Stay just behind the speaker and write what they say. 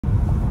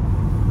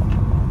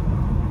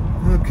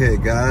Okay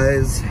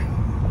guys,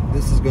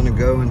 this is going to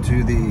go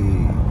into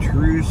the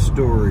true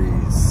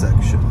stories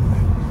section.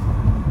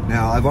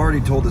 Now I've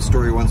already told this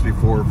story once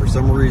before. For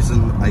some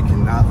reason I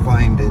cannot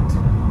find it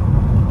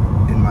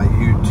in my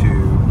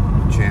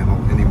YouTube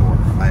channel anymore.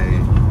 I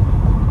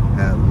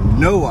have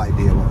no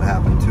idea what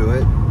happened to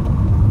it.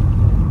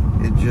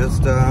 It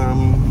just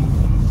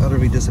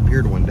utterly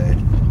disappeared one day.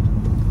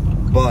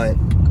 But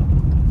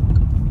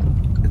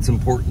it's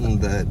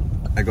important that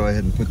I go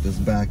ahead and put this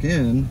back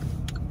in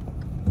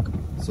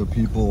so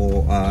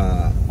people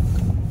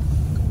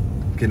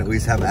can at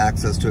least have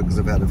access to it, because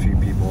I've had a few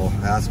people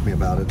ask me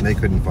about it and they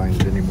couldn't find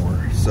it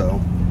anymore. So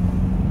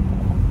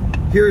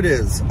here it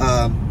is.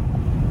 Now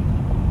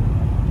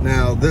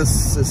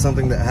this is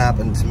something that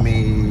happened to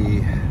me,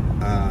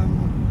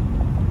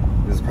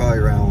 it was probably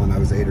around when I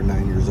was 8 or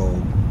 9 years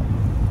old.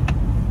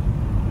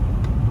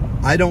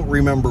 I don't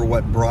remember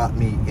what brought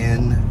me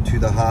in to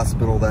the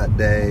hospital that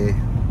day.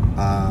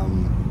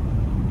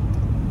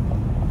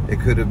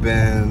 It could have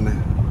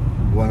been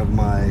one of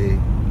my,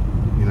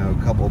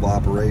 couple of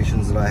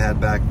operations that I had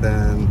back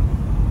then.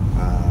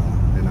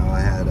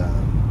 I had a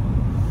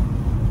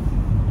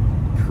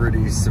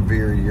pretty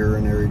severe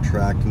urinary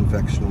tract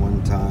infection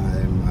one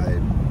time. I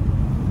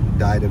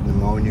died of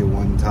pneumonia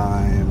one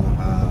time.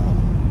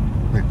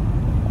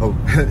 Oh,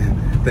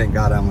 thank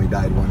God I only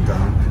died one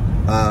time.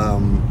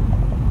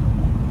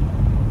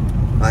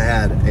 I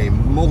had a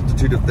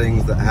multitude of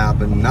things that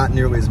happened, not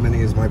nearly as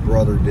many as my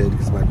brother did,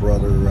 because my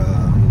brother,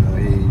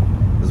 he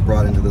was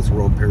brought into this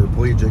world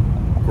paraplegic.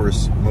 Of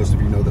course, most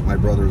of you know that my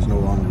brother is no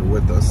longer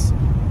with us.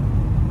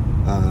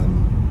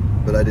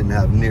 But I didn't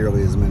have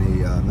nearly as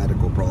many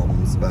medical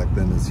problems back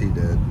then as he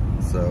did.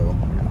 So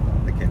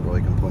I can't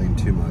really complain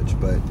too much.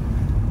 But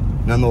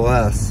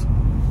nonetheless,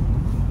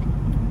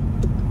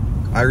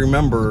 I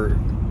remember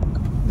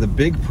the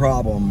big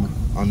problem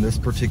on this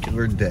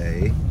particular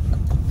day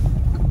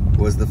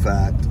was the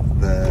fact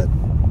that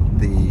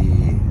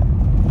the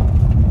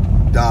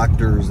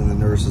doctors and the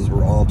nurses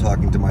were all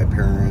talking to my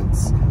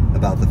parents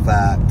about the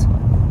fact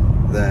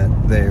that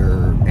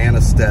their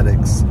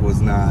anesthetics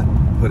was not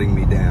putting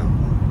me down.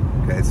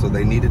 Okay, so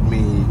they needed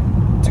me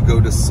to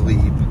go to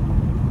sleep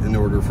in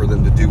order for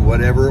them to do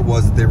whatever it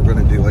was that they were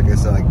going to do. Like I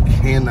said, I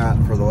cannot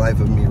for the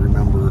life of me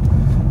remember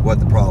what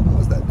the problem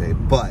was that day,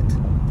 but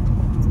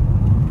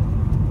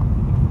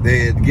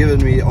they had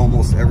given me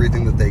almost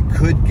everything that they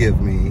could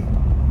give me,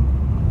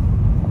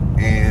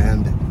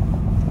 and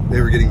they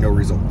were getting no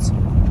results.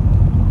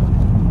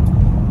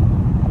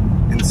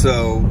 And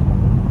so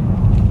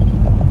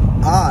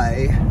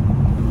I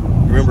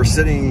remember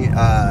sitting,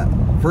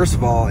 first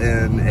of all,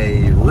 in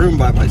a room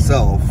by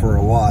myself for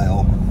a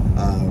while.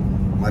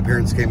 My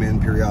parents came in,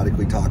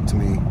 periodically talked to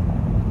me,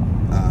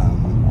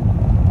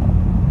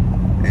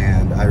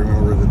 and I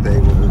remember that they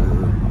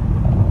were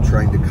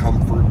trying to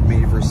comfort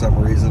me for some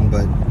reason,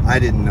 but I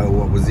didn't know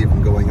what was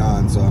even going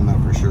on, so I'm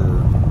not for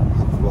sure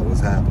what was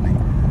happening.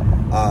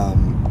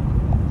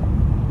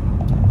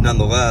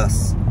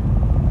 Nonetheless,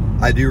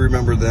 I do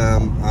remember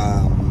them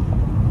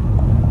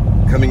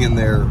coming in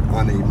there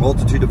on a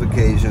multitude of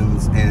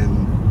occasions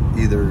and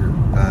either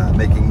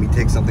making me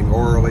take something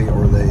orally,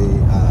 or they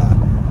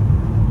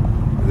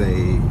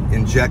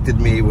injected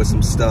me with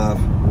some stuff,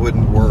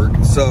 wouldn't work.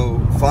 So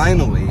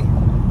finally,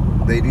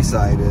 they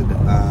decided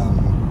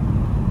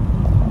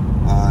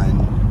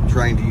on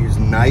trying to use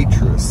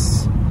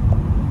nitrous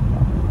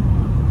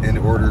in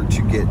order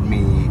to get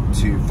me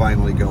to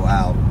finally go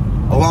out,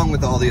 along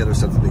with all the other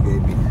stuff that they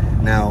gave me.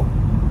 Now,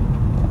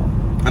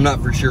 I'm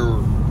not for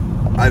sure.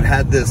 I've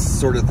had this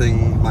sort of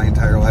thing my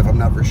entire life. I'm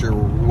not for sure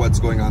what's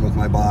going on with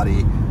my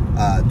body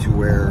to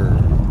where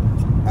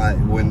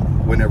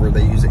whenever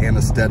they use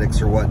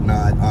anesthetics or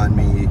whatnot on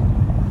me,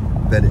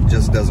 that it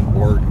just doesn't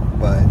work.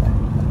 But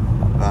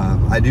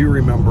I do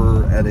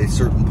remember at a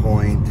certain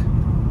point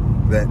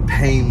that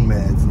pain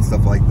meds and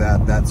stuff like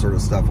that, that sort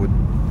of stuff would,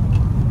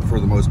 for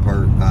the most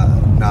part,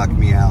 knock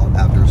me out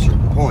after a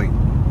certain point.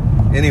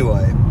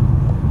 Anyway,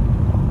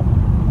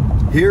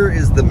 here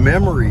is the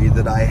memory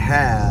that I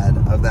had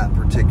of that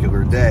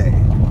particular day,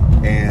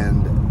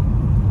 and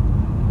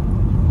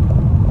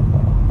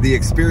the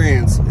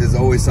experience is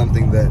always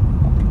something that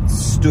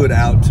stood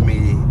out to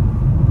me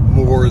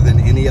more than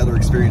any other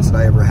experience that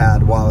I ever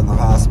had while in the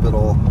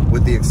hospital,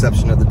 with the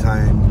exception of the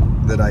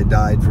time that I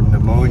died from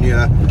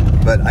pneumonia.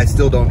 But I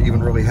still don't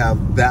even really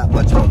have that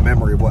much of a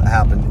memory of what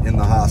happened in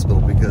the hospital,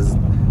 because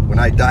when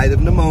I died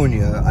of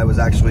pneumonia, I was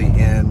actually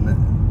in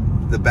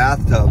the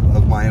bathtub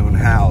of my own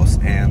house,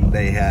 and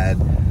they had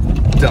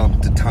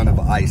dumped a ton of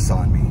ice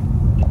on me,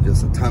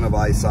 just a ton of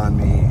ice on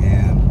me.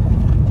 And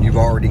you've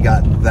already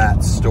got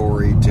that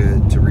story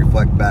to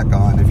reflect back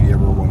on. If you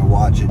ever want to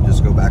watch it,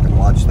 just go back and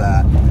watch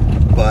that.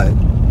 But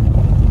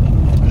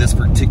in this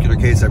particular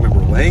case, I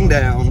remember laying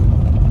down,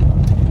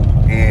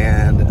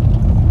 and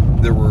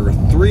there were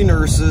 3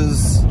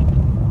 nurses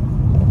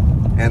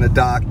and a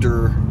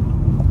doctor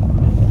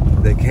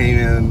that came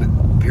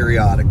in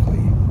periodically.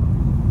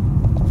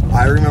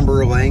 I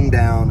remember laying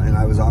down, and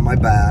I was on my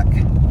back,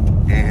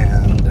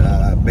 and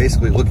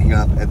basically looking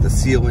up at the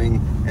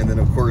ceiling, and then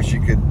of course you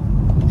could,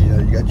 you know,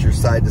 you got your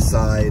side to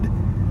side,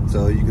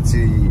 so you could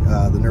see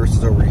the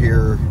nurses over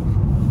here,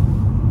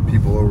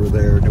 people over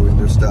there doing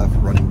their stuff,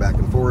 running back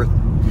and forth.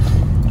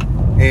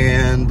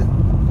 And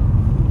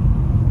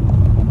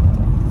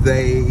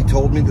they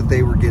told me that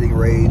they were getting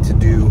ready to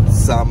do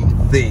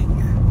something,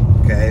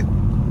 okay?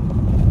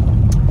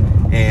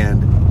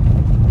 And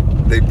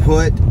they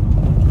put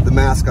the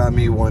mask on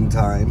me one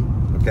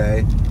time,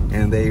 okay?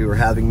 And they were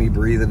having me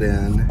breathe it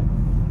in,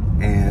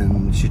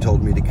 and she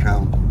told me to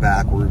count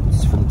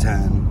backwards from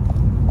 10.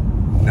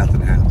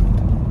 Nothing happened,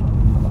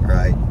 all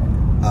right?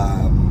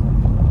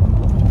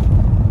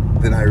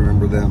 Then I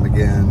remember them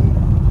again,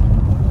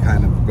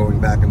 kind of going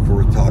back and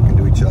forth, talking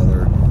to each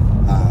other,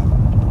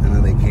 and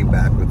then they came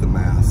back with the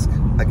mask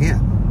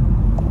again.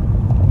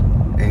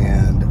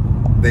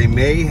 And they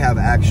may have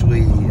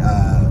actually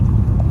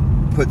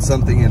put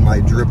something in my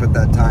drip at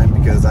that time,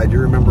 because I do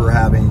remember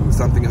having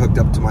something hooked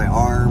up to my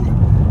arm,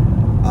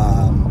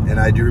 and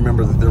I do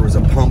remember that there was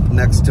a pump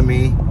next to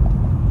me.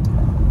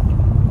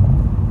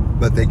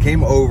 But they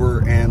came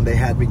over and they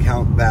had me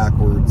count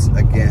backwards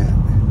again.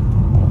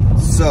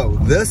 So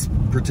this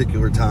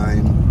particular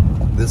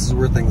time, this is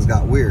where things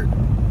got weird.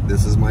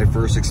 This is my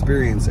first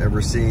experience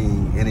ever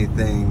seeing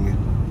anything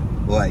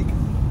like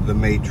The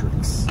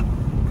Matrix,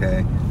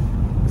 okay?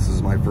 This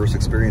is my first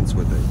experience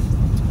with it.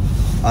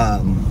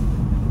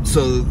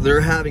 So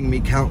they're having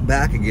me count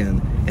back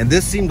again, and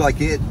this seemed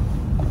like it,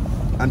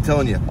 I'm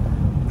telling you,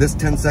 this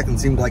 10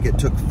 seconds seemed like it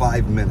took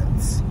 5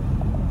 minutes.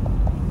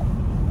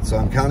 So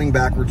I'm counting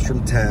backwards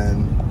from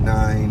 10,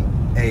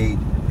 9, 8,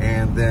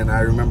 and then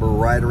I remember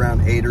right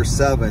around 8 or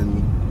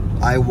 7,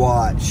 I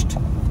watched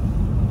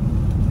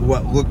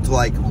what looked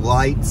like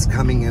lights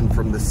coming in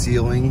from the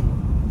ceiling.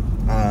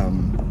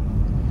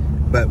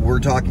 But we're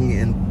talking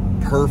in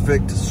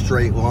perfect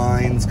straight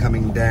lines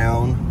coming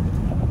down.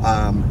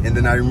 And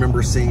then I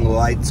remember seeing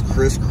lights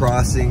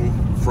crisscrossing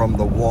from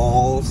the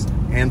walls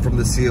and from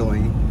the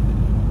ceiling.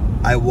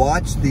 I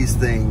watched these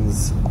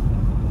things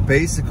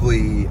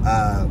basically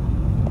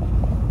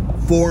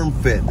form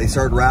fit. They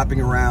started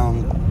wrapping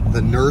around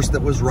the nurse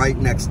that was right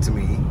next to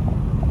me.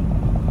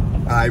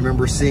 I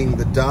remember seeing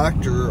the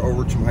doctor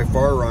over to my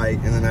far right,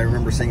 and then I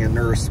remember seeing a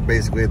nurse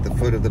basically at the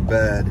foot of the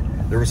bed.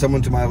 There was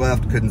someone to my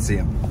left, couldn't see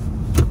him.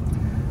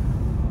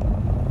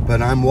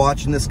 But I'm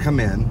watching this come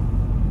in,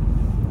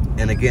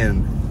 and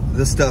again,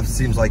 this stuff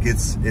seems like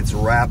it's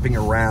wrapping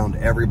around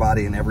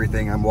everybody and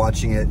everything. I'm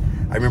watching it.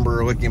 I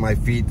remember looking at my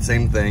feet,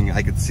 same thing.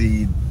 I could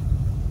see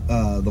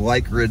the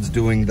light grids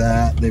doing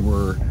that. They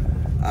were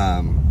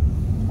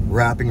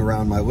wrapping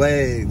around my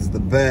legs, the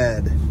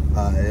bed.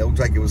 It looked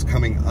like it was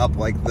coming up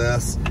like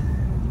this.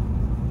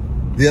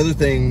 The other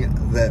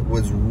thing that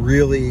was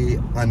really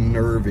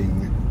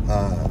unnerving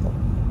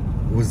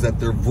was that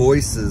their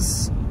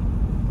voices,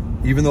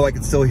 even though I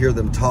could still hear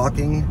them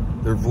talking,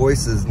 their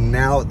voices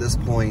now at this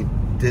point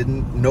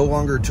no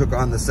longer took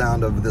on the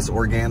sound of this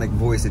organic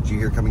voice that you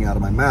hear coming out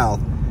of my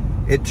mouth.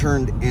 It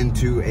turned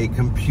into a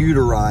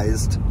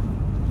computerized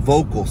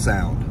vocal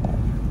sound.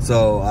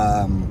 So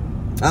I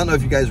don't know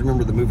if you guys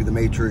remember the movie The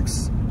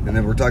Matrix, and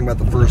then we're talking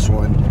about the first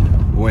one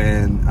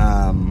when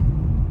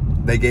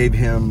they gave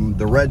him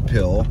the red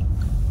pill,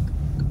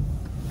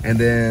 and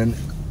then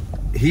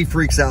he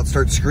freaks out,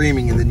 starts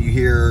screaming, and then you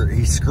hear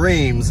he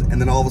screams, and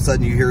then all of a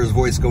sudden you hear his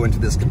voice go into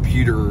this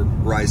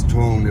computerized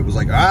tone. It was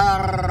like,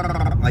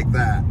 ah, like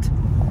that.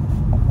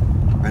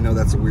 I know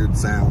that's a weird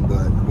sound,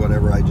 but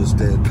whatever I just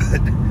did,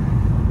 but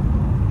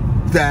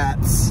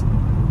that's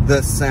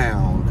the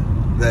sound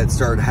that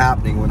started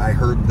happening when I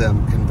heard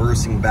them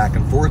conversing back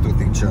and forth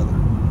with each other.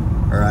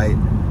 All right,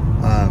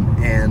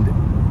 and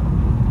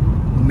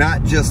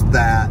not just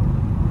that,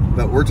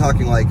 but we're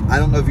talking like, I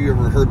don't know if you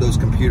ever heard those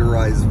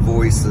computerized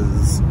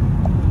voices,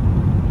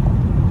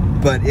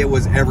 but it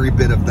was every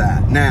bit of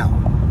that. Now,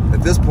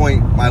 at this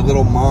point, my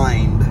little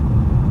mind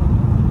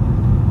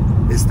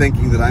is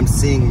thinking that I'm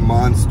seeing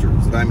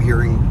monsters, that I'm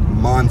hearing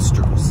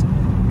monsters,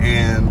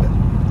 and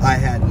I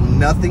had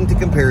nothing to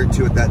compare it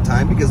to at that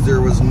time because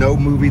there was no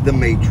movie The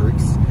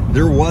Matrix,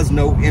 there was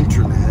no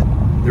internet,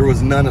 there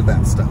was none of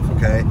that stuff,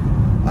 okay?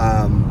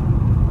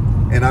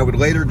 And I would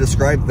later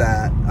describe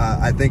that,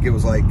 I think it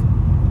was like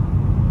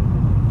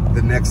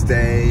the next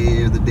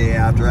day or the day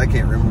after, I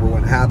can't remember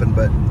when it happened,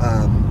 but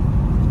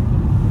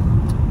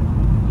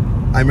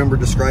I remember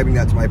describing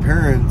that to my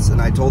parents,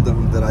 and I told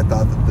them that I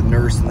thought that the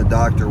nurse and the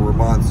doctor were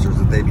monsters,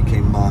 that they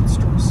became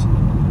monsters.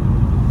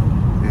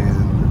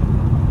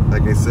 And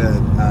like I said,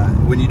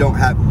 when you don't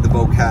have the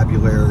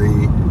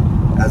vocabulary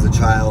as a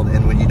child,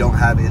 and when you don't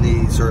have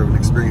any sort of an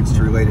experience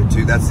to relate it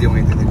to, that's the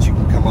only thing that you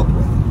can come up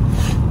with.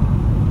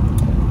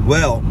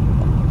 Well,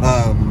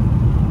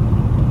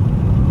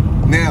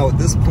 now at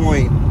this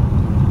point,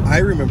 I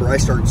remember I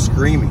started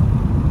screaming,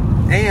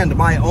 and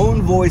my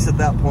own voice at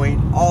that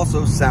point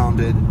also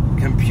sounded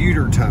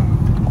computer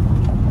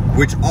toned,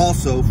 which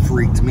also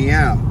freaked me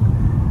out.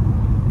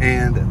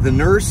 And the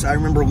nurse, I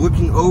remember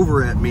looking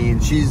over at me,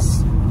 and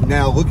she's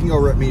now looking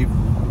over at me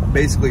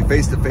basically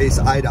face to face,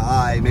 eye to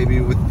eye, maybe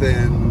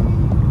within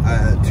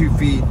 2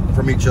 feet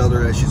from each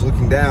other as she's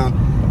looking down,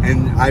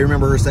 and I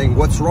remember her saying,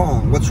 "What's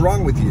wrong? What's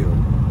wrong with you?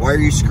 Why are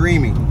you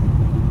screaming?"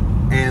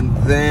 And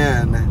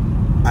then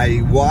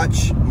I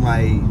watch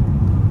my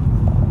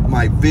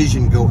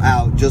vision go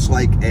out just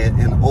like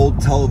an old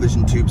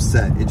television tube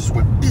set. It just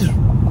went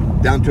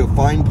down to a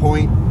fine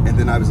point, and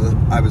then I was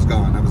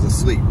gone. I was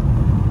asleep.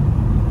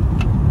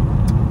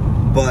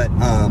 But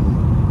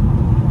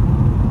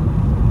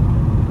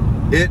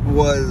it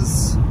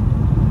was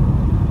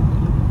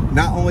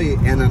not only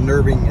an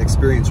unnerving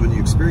experience when you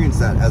experience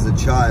that as a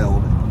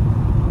child,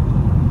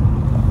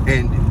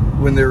 and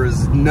when there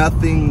is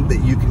nothing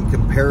that you can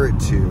compare it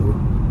to.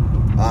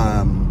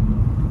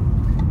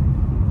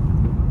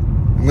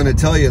 I'm going to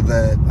tell you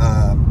that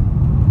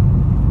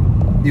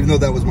even though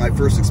that was my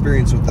first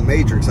experience with the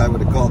Matrix, I would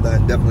have called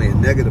that definitely a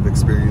negative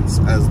experience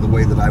as the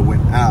way that I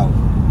went out.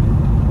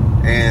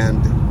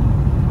 And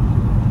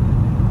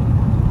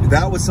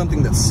that was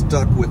something that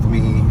stuck with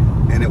me,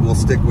 and it will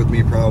stick with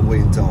me probably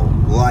until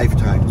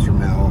lifetimes from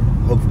now.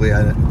 Hopefully,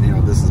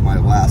 this is my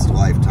last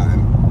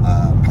lifetime.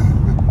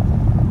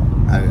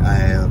 I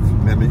have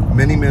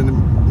many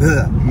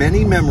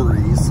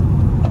memories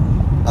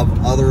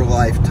of other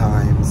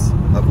lifetimes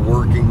of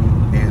working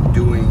and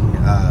doing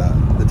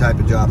the type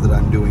of job that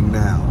I'm doing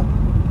now,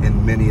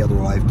 in many other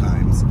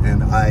lifetimes.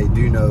 And I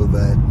do know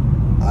that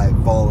I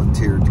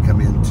volunteered to come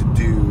in to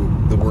do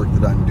the work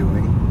that I'm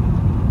doing.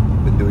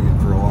 Been doing it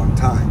for a long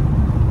time.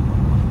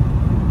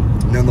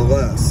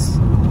 Nonetheless,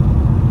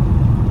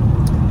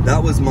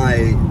 that was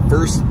my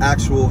first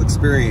actual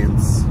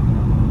experience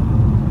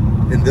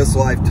in this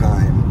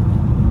lifetime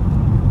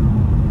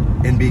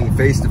in being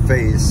face to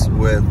face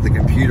with the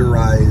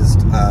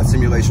computerized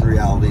simulation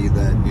reality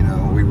that,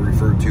 we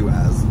refer to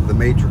as the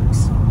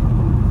Matrix.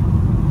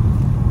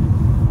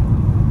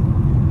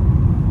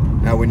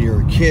 Now, when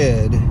you're a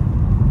kid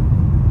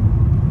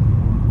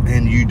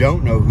and you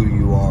don't know who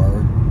you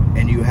are,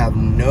 and you have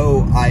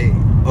no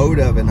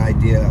iota of an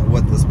idea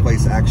what this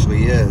place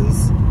actually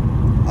is,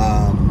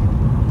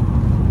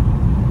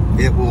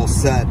 it will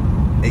set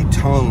a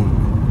tone.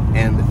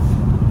 And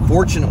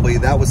fortunately,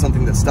 that was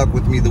something that stuck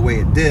with me the way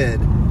it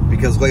did,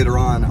 because later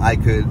on I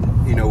could,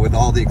 with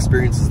all the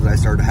experiences that I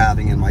started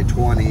having in my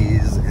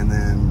 20s and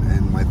then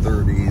in my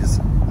 30s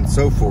and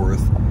so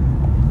forth,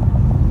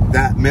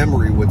 that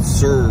memory would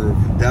serve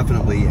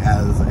definitely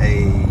as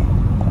a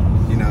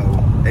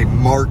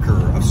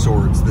marker of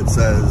sorts that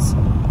says,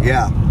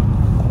 yeah,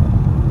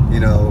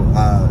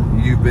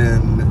 you've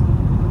been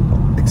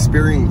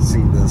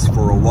experiencing this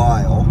for a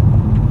while.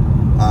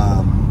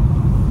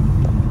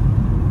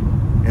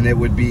 And it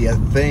would be a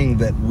thing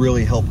that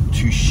really helped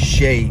to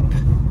shape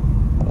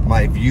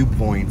my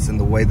viewpoints and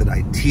the way that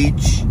I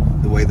teach,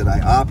 the way that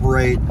I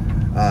operate,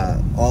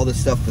 all the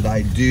stuff that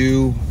I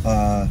do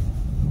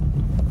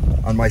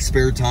on my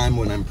spare time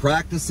when I'm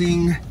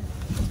practicing,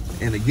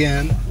 and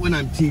again, when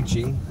I'm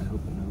teaching. I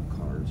hope no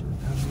cars are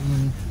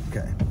coming.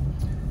 Okay.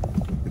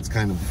 It's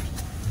kind of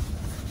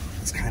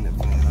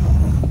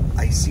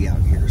icy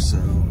out here, so,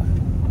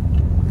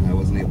 and I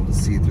wasn't able to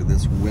see through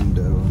this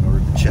window in order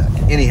to check.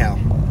 Anyhow,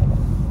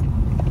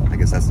 I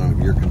guess that's none of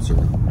your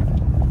concern.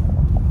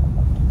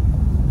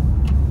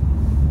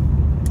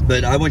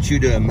 But I want you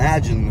to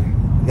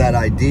imagine that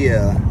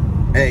idea.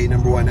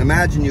 Number one,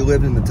 imagine you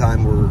lived in a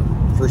time where,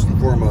 first and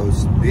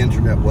foremost, the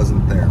internet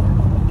wasn't there.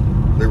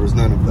 There was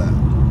none of that.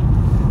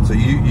 So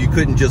you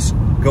couldn't just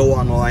go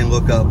online,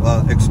 look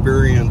up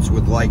experience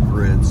with light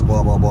grids,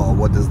 blah, blah, blah.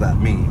 What does that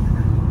mean?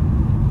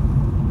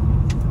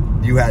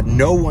 You had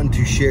no one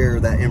to share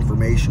that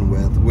information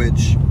with,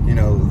 which,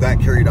 that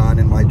carried on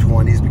in my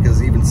 20s,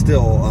 because even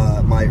still,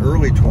 my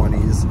early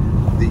 20s,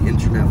 the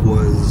internet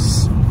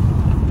was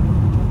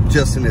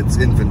just in its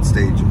infant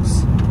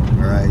stages,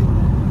 all right?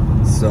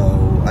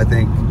 So I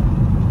think,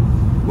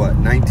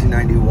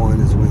 1991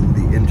 is when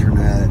the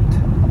internet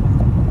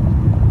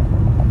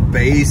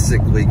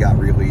basically got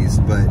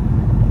released, but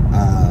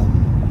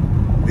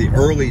the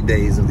early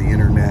days of the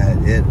internet,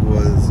 it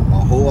was a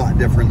whole lot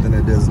different than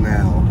it is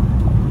now.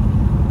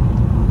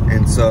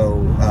 And so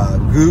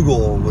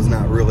Google was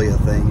not really a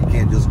thing. You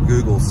can't just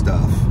Google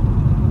stuff.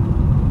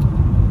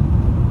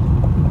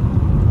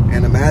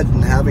 And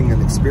imagine having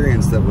an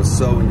experience that was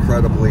so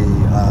incredibly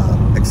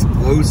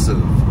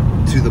explosive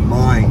to the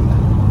mind,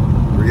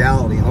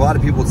 reality. And a lot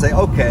of people would say,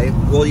 okay,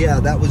 well, yeah,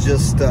 that was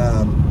just,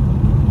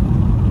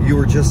 you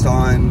were just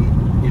on,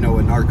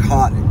 a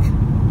narcotic.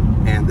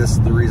 And this is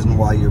the reason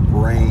why your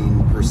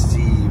brain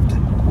perceived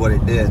what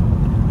it did.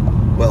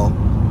 Well,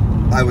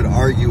 I would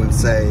argue and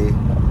say,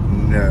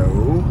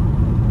 no.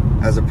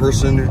 As a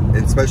person,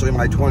 especially in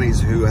my 20s,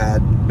 who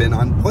had been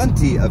on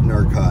plenty of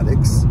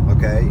narcotics,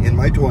 okay, in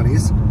my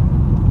 20s,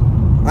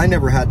 I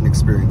never had an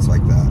experience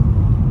like that.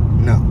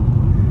 No.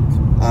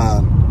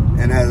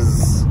 And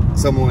as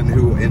someone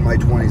who, in my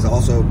 20s,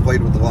 also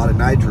played with a lot of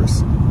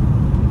nitrous,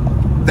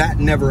 that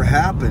never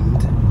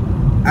happened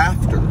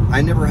after.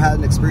 I never had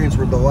an experience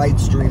where the light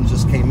streams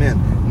just came in.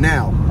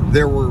 Now,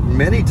 there were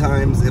many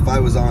times if I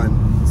was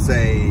on,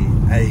 say,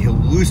 a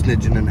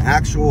hallucinogen, an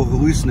actual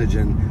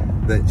hallucinogen,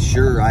 that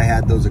sure, I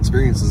had those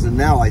experiences, and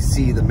now I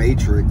see the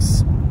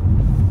Matrix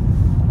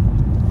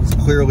as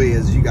clearly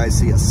as you guys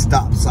see a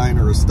stop sign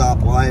or a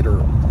stoplight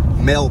or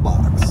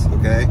mailbox,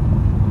 okay?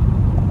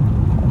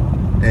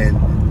 And,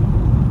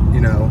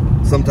 you know,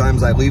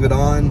 sometimes I leave it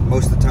on,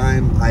 most of the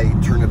time I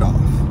turn it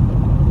off.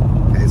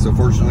 Okay, so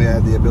fortunately I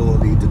have the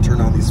ability to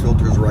turn on these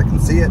filters where I can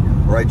see it,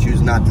 or I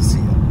choose not to see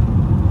it.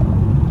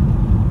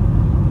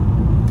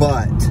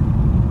 But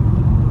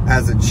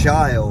as a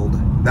child,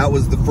 that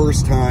was the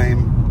first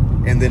time,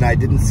 and then I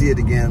didn't see it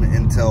again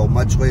until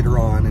much later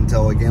on,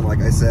 until again, like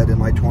I said, in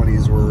my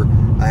 20s, where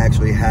I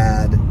actually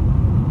had,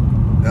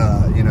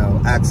 you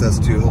know, access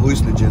to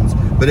hallucinogens,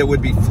 but it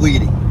would be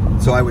fleeting.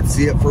 So I would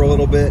see it for a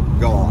little bit,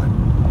 gone.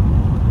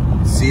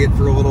 See it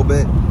for a little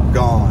bit,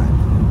 gone.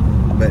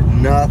 But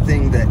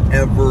nothing that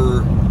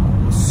ever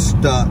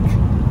stuck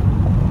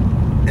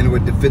and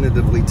would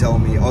definitively tell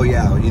me, oh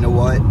yeah, you know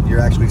what? You're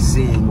actually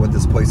seeing what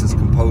this place is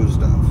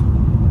composed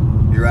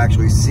of. You're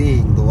actually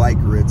seeing the light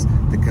grids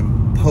that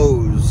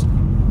compose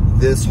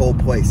this whole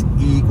place.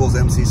 E equals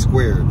MC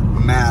squared,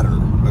 matter,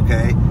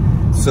 okay?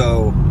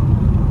 So,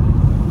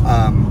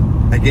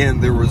 again,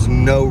 there was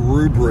no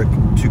rubric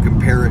to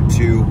compare it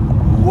to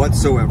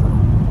whatsoever.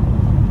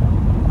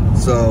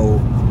 So,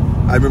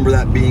 I remember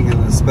that being an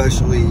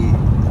especially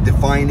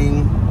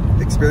defining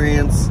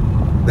experience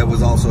that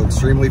was also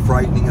extremely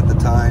frightening at the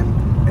time,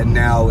 and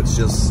now it's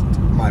just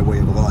my way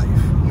of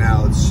life.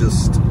 Now it's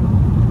just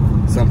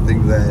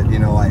something that, you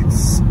know, I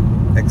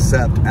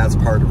accept as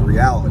part of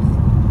reality.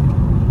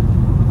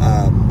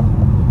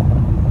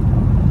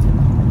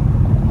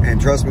 And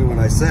trust me when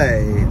I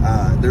say,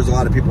 there's a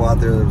lot of people out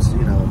there that's,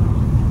 you know,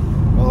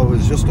 well, it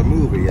was just a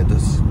movie, it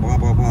just blah,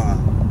 blah, blah.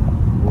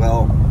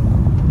 Well,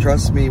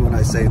 trust me when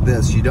I say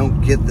this, you don't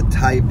get the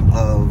type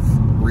of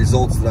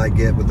results that I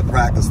get with the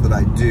practice that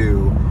I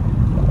do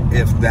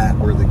if that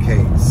were the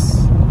case.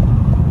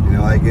 You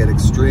know, I get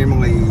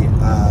extremely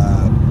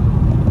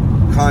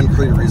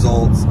concrete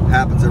results,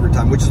 happens every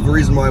time, which is the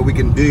reason why we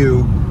can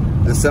do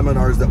the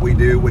seminars that we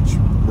do, which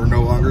we're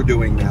no longer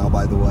doing now,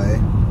 by the way.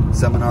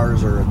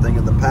 Seminars are a thing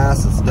of the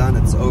past. It's done,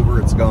 it's over,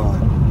 it's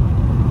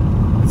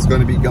gone. It's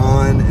going to be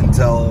gone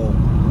until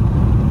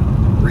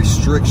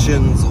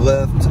restrictions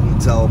lift,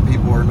 until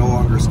people are no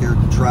longer scared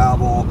to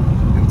travel,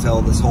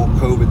 until this whole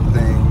COVID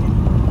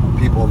thing,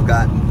 people have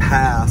gotten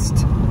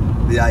past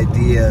the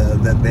idea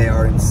that they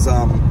are in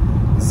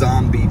some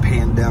zombie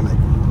pandemic.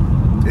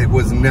 It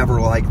was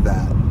never like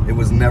that. It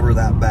was never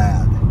that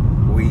bad.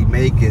 We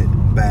make it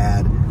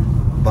bad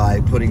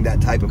by putting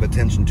that type of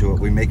attention to it.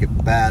 We make it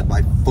bad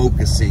by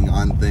focusing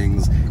on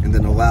things and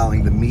then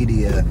allowing the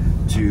media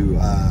to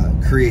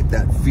create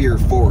that fear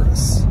for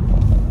us.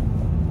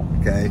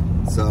 Okay,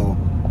 so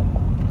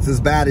it's as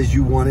bad as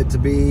you want it to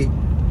be,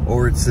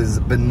 or it's as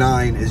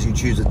benign as you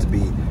choose it to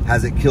be.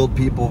 Has it killed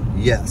people?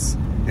 Yes.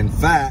 In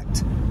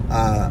fact,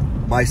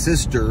 my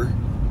sister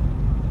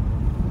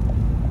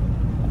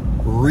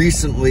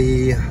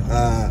recently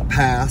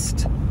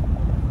passed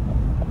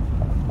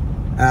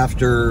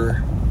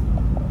after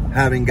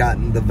having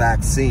gotten the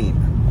vaccine.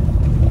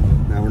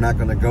 Now, we're not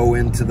going to go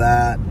into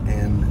that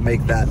and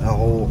make that a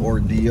whole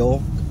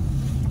ordeal,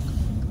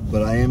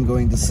 but I am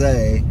going to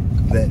say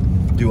that,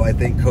 do I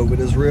think COVID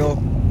is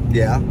real?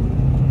 Yeah.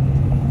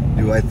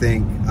 Do I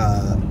think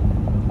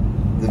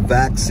the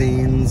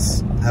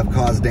vaccines have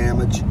caused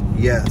damage?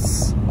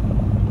 Yes.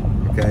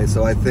 Okay,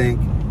 so I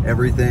think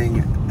everything,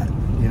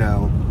 you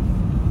know,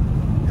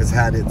 has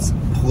had its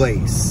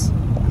place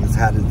and has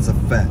had its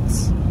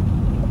effects.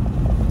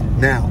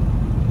 Now,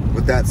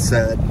 with that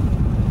said,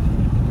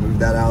 move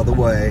that out of the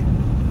way.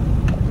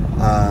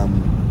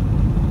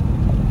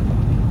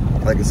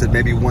 Like I said,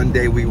 maybe one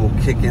day we will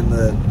kick in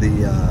the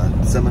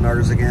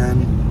seminars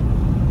again.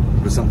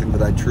 It was something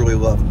that I truly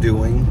love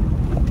doing,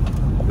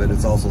 but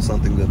it's also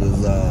something that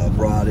has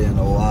brought in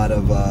a lot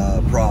of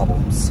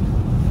problems.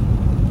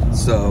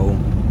 So,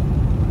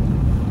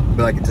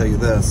 but I can tell you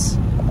this,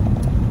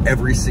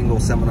 every single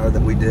seminar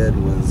that we did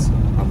was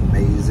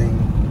amazing.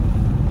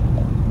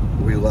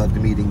 We loved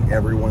meeting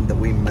everyone that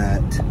we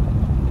met.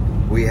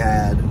 We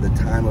had the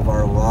time of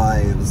our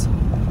lives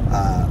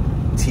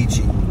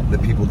teaching the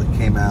people that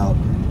came out,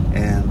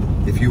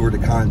 and if you were to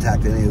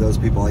contact any of those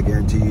people, I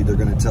guarantee you they're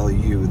going to tell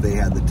you they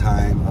had the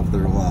time of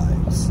their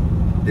lives.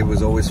 It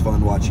was always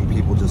fun watching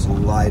people just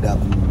light up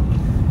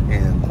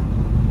and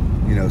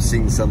you know,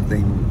 seeing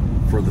something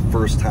for the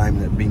first time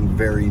and it being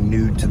very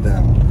new to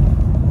them.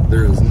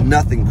 There is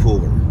nothing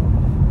cooler.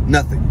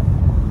 Nothing.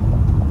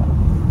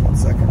 1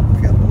 second.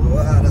 We got a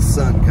lot of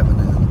sun coming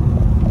in.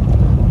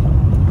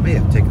 I may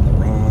have taken the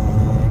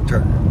wrong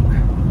turn.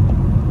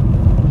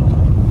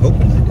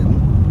 Hoping I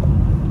didn't.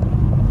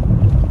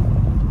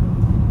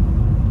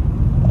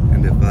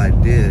 And if I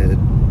did,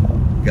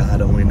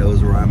 God only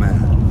knows where I'm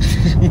at.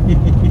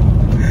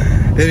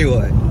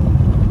 Anyway.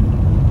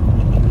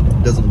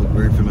 Doesn't look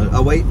very familiar.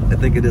 Oh wait, I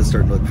think it is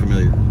starting to look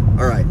familiar.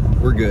 Alright,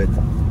 we're good.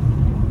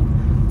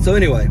 So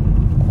anyway,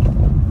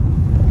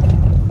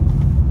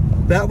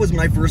 that was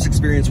my first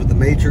experience with the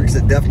Matrix.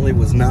 It definitely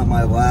was not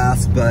my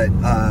last, but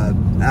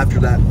after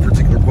that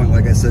particular point,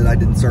 like I said, I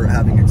didn't start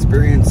having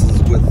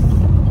experiences with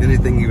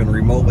anything even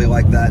remotely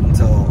like that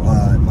until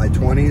my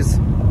 20s.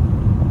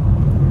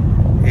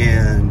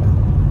 And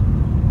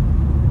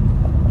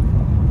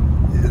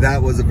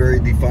that was a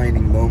very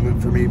defining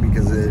moment for me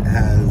because it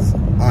has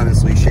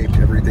honestly shaped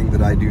everything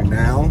that I do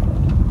now.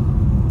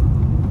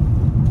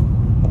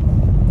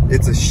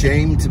 It's a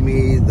shame to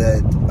me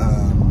that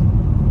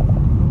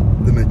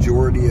the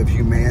majority of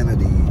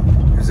humanity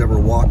who's ever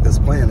walked this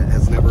planet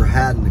has never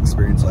had an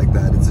experience like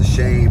that. It's a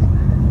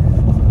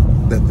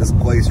shame that this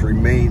place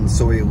remains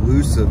so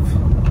elusive,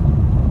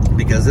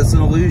 because it's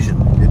an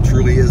illusion. It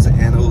truly is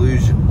an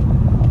illusion.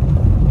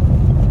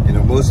 You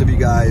know, most of you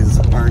guys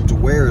aren't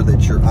aware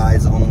that your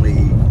eyes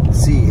only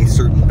see a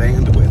certain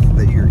bandwidth,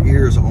 that your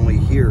ears only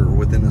hear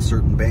within a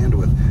certain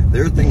bandwidth.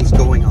 There are things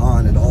going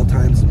on at all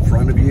times in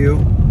front of you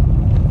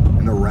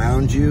and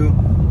around you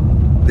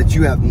that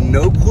you have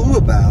no clue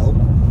about,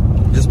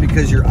 just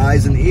because your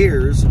eyes and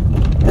ears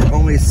are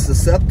only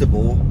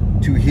susceptible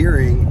to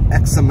hearing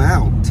X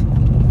amount.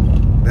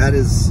 That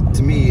is,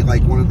 to me,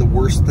 like one of the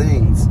worst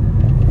things.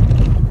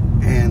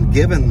 And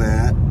given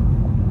that,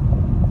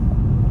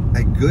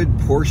 a good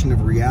portion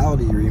of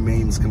reality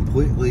remains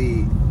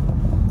completely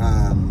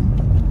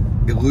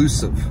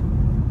elusive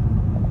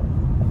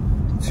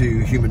to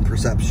human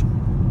perception.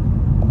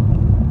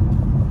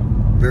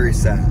 Very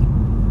sad.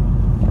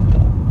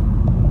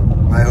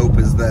 My hope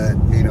is that,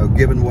 you know,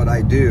 given what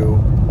I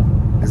do,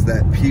 is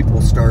that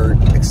people start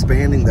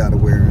expanding that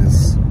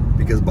awareness,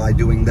 because by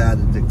doing that,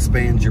 it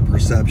expands your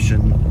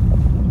perception.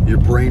 Your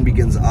brain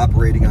begins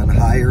operating on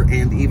higher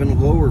and even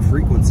lower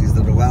frequencies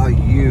that allow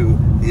you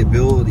the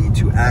ability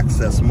to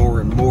access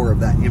more and more of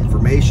that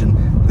information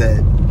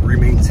that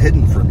remains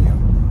hidden from you.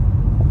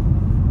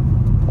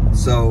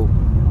 So,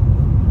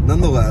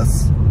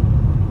 nonetheless,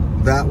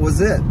 that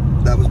was it.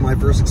 That was my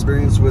first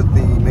experience with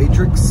the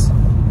Matrix.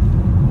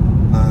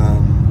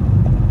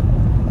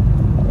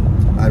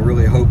 I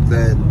really hope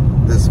that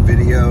this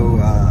video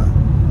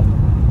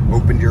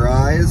opened your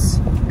eyes.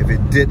 If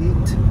it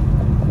didn't,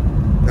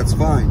 that's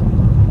fine.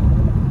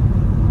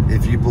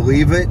 If you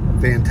believe it,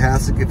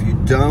 fantastic. If you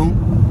don't,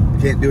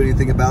 you can't do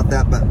anything about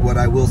that. But what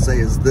I will say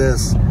is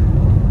this: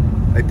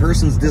 a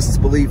person's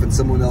disbelief in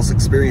someone else's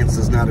experience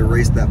does not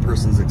erase that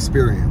person's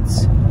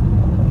experience.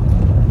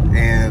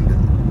 And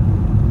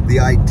the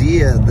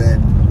idea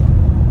that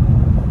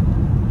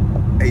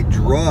a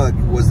drug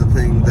was the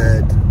thing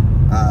that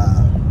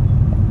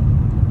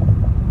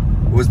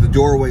was the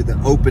doorway that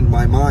opened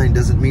my mind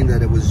doesn't mean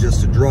that it was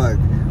just a drug.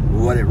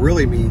 What it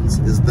really means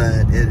is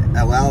that it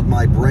allowed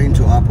my brain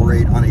to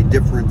operate on a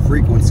different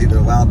frequency that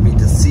allowed me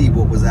to see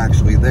what was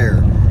actually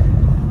there.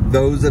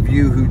 Those of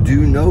you who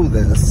do know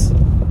this,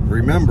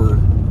 remember,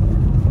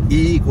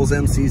 E equals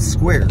MC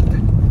squared.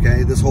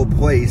 Okay, this whole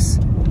place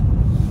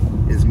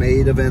is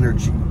made of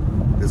energy.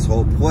 This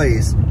whole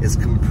place is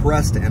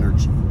compressed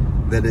energy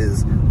that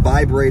is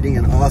vibrating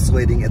and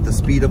oscillating at the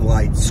speed of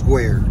light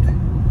squared.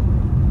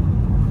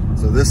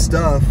 So this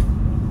stuff,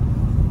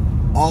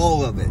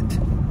 all of it,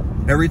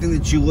 everything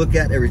that you look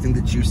at, everything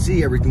that you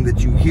see, everything that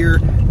you hear,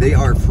 they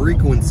are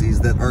frequencies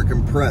that are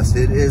compressed.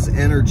 It is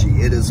energy.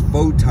 It is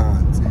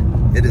photons.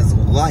 It is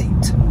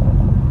light.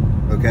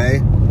 Okay?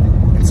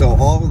 And so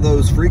all of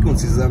those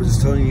frequencies that I was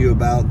just telling you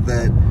about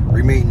that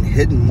remain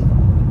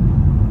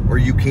hidden or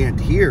you can't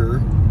hear,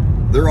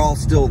 they're all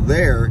still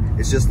there.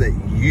 It's just that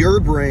your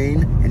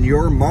brain and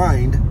your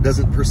mind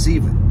doesn't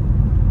perceive it.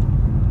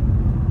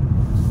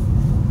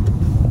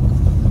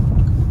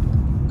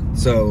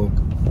 So,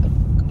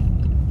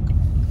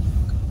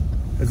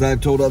 as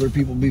I've told other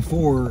people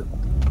before,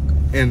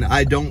 and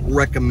I don't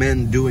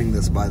recommend doing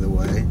this, by the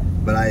way,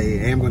 but I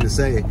am going to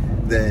say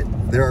that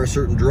there are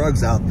certain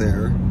drugs out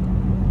there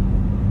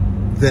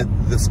that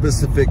the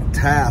specific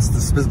task,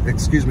 the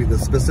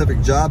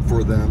specific job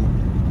for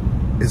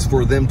them is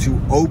for them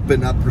to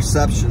open up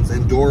perceptions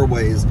and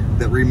doorways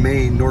that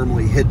remain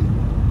normally hidden.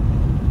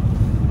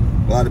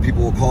 A lot of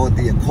people will call it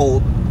the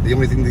occult. The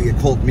only thing the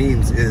occult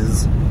means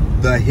is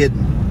the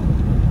hidden.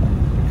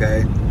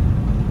 Okay?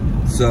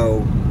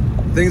 So,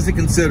 things to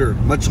consider.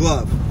 Much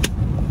love.